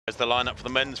There's the lineup for the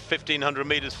men's 1500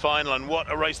 metres final, and what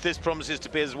a race this promises to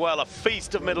be as well. A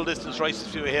feast of middle distance races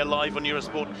for you here live on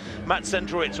Eurosport. Matthew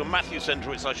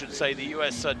Centrowitz, I should say, the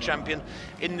US champion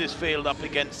in this field, up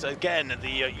against, again,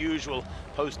 the usual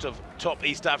host of top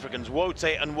East Africans. Wote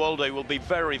and Walde will be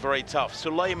very, very tough.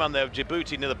 Suleiman there of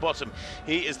Djibouti near the bottom.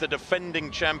 He is the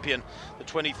defending champion. The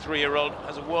 23-year-old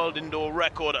has a world indoor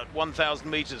record at 1,000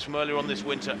 metres from earlier on this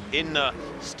winter in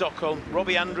Stockholm.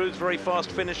 Robbie Andrews, very fast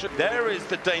finisher. There is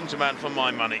the danger man for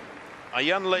my money.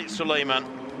 Ayanle Suleiman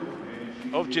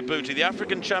of Djibouti, the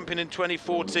African champion in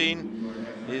 2014.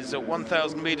 His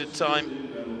 1,000 metre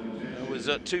time was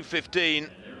 2:15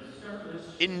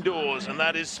 indoors, and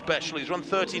that is special. He's run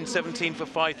 13:17 for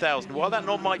 5,000. While that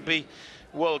not might be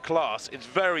world class, it's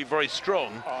very, very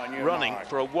strong running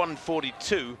for a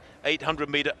 1:42 800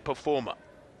 metre performer.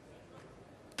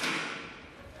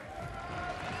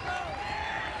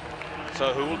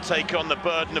 So who will take on the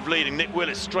burden of leading? Nick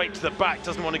Willis straight to the back,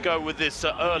 doesn't want to go with this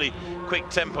early quick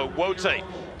tempo. Wote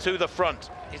to the front.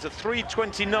 He's a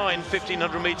 3:29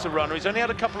 1500 metre runner. He's only had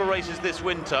a couple of races this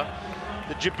winter.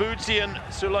 The Djiboutian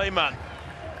Suleiman,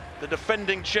 the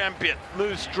defending champion,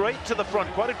 moves straight to the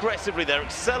front quite aggressively there,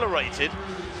 accelerated,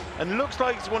 and looks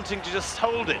like he's wanting to just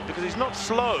hold it because he's not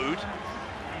slowed,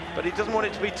 but he doesn't want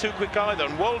it to be too quick either,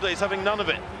 and Walde's having none of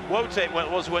it.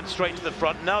 Wote went straight to the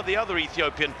front. Now the other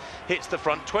Ethiopian hits the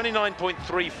front,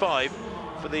 29.35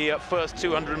 for the first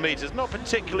 200 metres. Not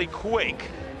particularly quick.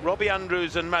 Robbie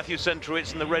Andrews and Matthew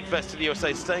Centrowitz in the red vest of the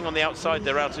USA staying on the outside,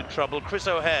 they're out of trouble. Chris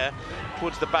O'Hare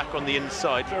towards the back on the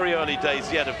inside. Very early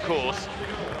days yet, of course,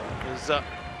 as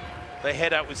they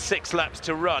head out with 6 laps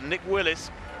to run. Nick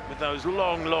Willis, with those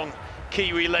long, long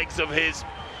Kiwi legs of his,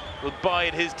 will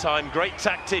bide his time. Great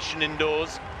tactician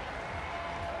indoors.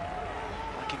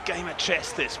 Like a game of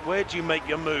chess, this. Where do you make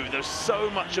your move? There's so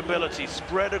much ability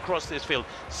spread across this field.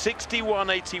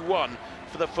 61.81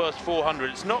 for the first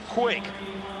 400. It's not quick.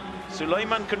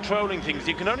 Suleiman controlling things.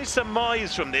 You can only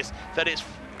surmise from this that it's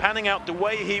panning out the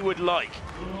way he would like.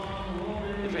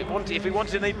 If he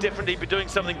wanted any different, he'd be doing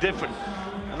something different.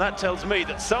 And that tells me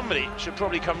that somebody should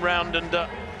probably come round and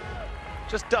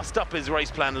just dust up his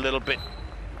race plan a little bit.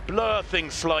 Blur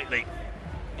things slightly.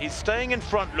 He's staying in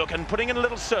front, look, and putting in a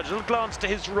little surge, a little glance to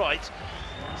his right.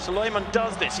 Suleiman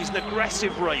does this. He's an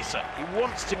aggressive racer. He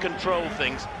wants to control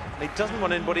things, and he doesn't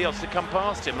want anybody else to come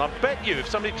past him. And I bet you if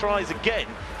somebody tries again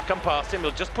to come past him,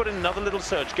 he'll just put in another little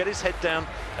surge, get his head down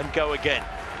and go again.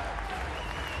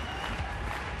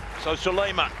 So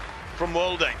Suleiman from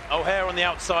Walde. O'Hare on the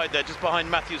outside there, just behind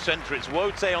Matthew Centrowitz.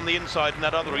 Wote on the inside in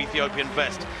that other Ethiopian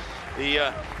vest.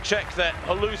 The Czech there,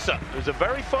 Halusa, who's a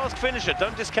very fast finisher.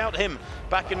 Don't discount him.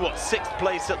 Back in, what, 6th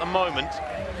place at the moment.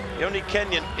 The only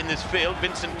Kenyan in this field,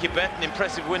 Vincent Kibet, an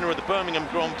impressive winner of the Birmingham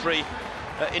Grand Prix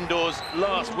indoors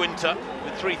last winter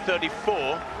with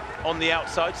 3:34 on the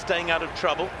outside, staying out of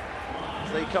trouble.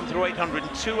 As they come through 800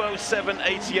 and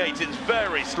 2:07.88. It's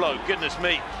very slow, goodness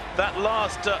me. That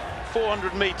last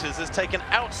 400 metres has taken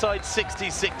outside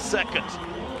 66 seconds.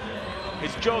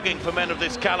 It's jogging for men of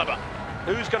this calibre.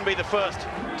 Who's going to be the first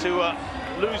to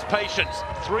lose patience?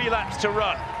 3 laps to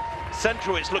run.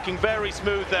 Centrowitz looking very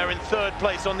smooth there in 3rd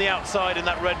place on the outside in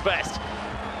that red vest.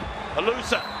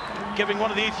 Halusa giving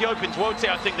one of the Ethiopians, Wote,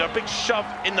 I think, they're a big shove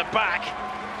in the back.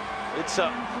 It's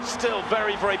still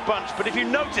very, very bunched. But if you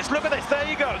notice, look at this, there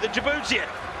you go, the Djiboutian.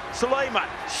 Suleiman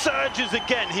surges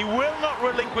again. He will not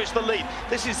relinquish the lead.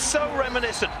 This is so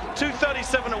reminiscent.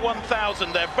 2:37 at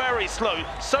 1,000. They're very slow.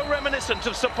 So reminiscent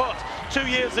of Sopot 2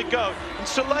 years ago. And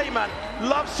Suleiman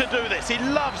loves to do this. He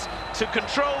loves to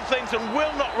control things and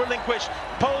will not relinquish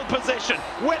pole position.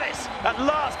 Willis at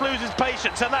last loses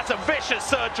patience, and that's a vicious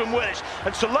surge from Willis.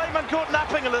 And Suleiman caught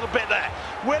napping a little bit there.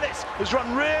 Willis has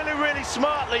run really, really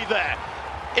smartly there.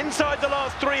 Inside the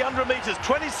last 300 metres,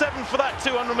 27 for that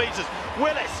 200 metres.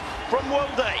 Willis from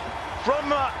Walde, from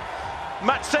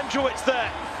Matt Centrowitz there.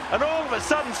 And all of a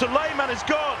sudden, Suleiman is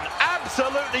gone,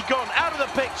 absolutely gone, out of the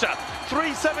picture.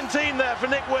 3:17 there for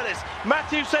Nick Willis.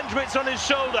 Matthew Centrowitz on his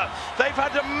shoulder. They've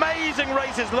had amazing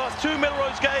races, the last 2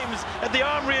 Milrose Games at the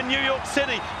Armory in New York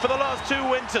City for the last 2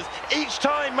 winters. Each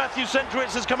time Matthew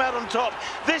Centrowitz has come out on top.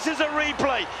 This is a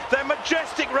replay. They're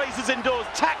majestic races indoors,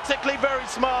 tactically very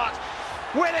smart.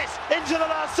 Willis into the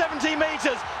last 70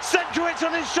 metres. Centrowitz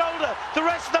on his shoulder. The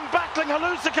rest of them battling.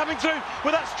 Halusa coming through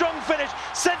with that strong finish.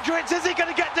 Centrowitz, is he going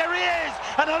to get there? He is!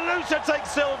 And Halusa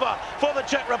takes silver for the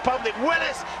Czech Republic.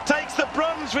 Willis takes the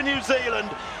bronze for New Zealand.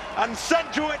 And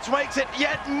Centrowitz makes it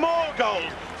yet more gold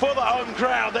for the home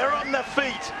crowd. They're on their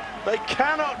feet. They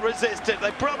cannot resist it.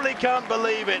 They probably can't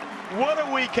believe it. What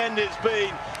a weekend it's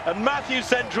been. And Matthew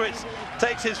Centrowitz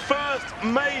takes his first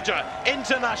major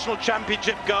international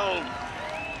championship gold.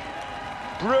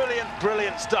 Brilliant,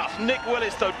 brilliant stuff. Nick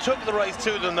Willis, though, took the race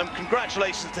to them, and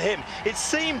congratulations to him. It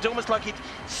seemed almost like he'd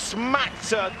smacked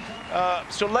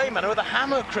Suleiman with a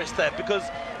hammer, Chris, there, because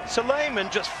Suleiman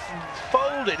just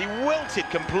folded. He wilted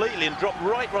completely and dropped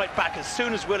right back as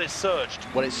soon as Willis surged.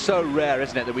 Well, it's so rare,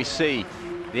 isn't it, that we see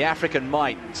the African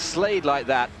might slayed like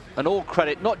that. And all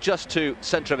credit not just to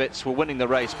Centrowitz for winning the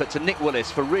race, but to Nick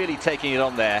Willis for really taking it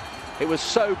on there. It was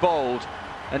so bold,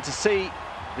 and to see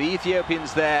the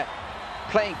Ethiopians there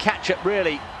playing catch-up,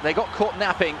 really. They got caught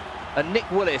napping, and Nick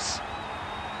Willis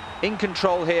in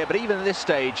control here. But even at this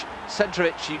stage,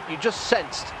 Centrowitz, you just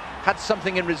sensed, had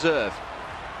something in reserve.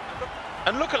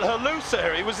 And look at Halusa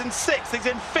here. He was in 6th, he's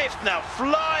in 5th now,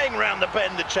 flying round the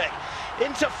bend, the Czech.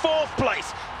 Into 4th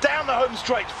place, down the home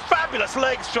straight. Fabulous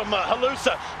legs from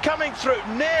Halusa, coming through,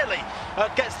 nearly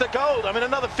gets the gold. I mean,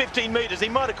 another 15 metres, he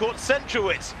might have caught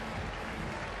Centrowitz.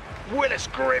 Willis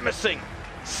grimacing.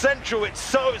 Centrowitz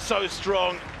so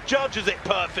strong, judges it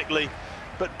perfectly,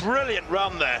 but brilliant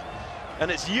run there. And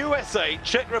it's USA,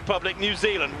 Czech Republic, New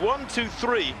Zealand, 1, 2,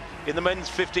 3 in the men's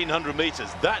 1500 metres.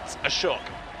 That's a shock.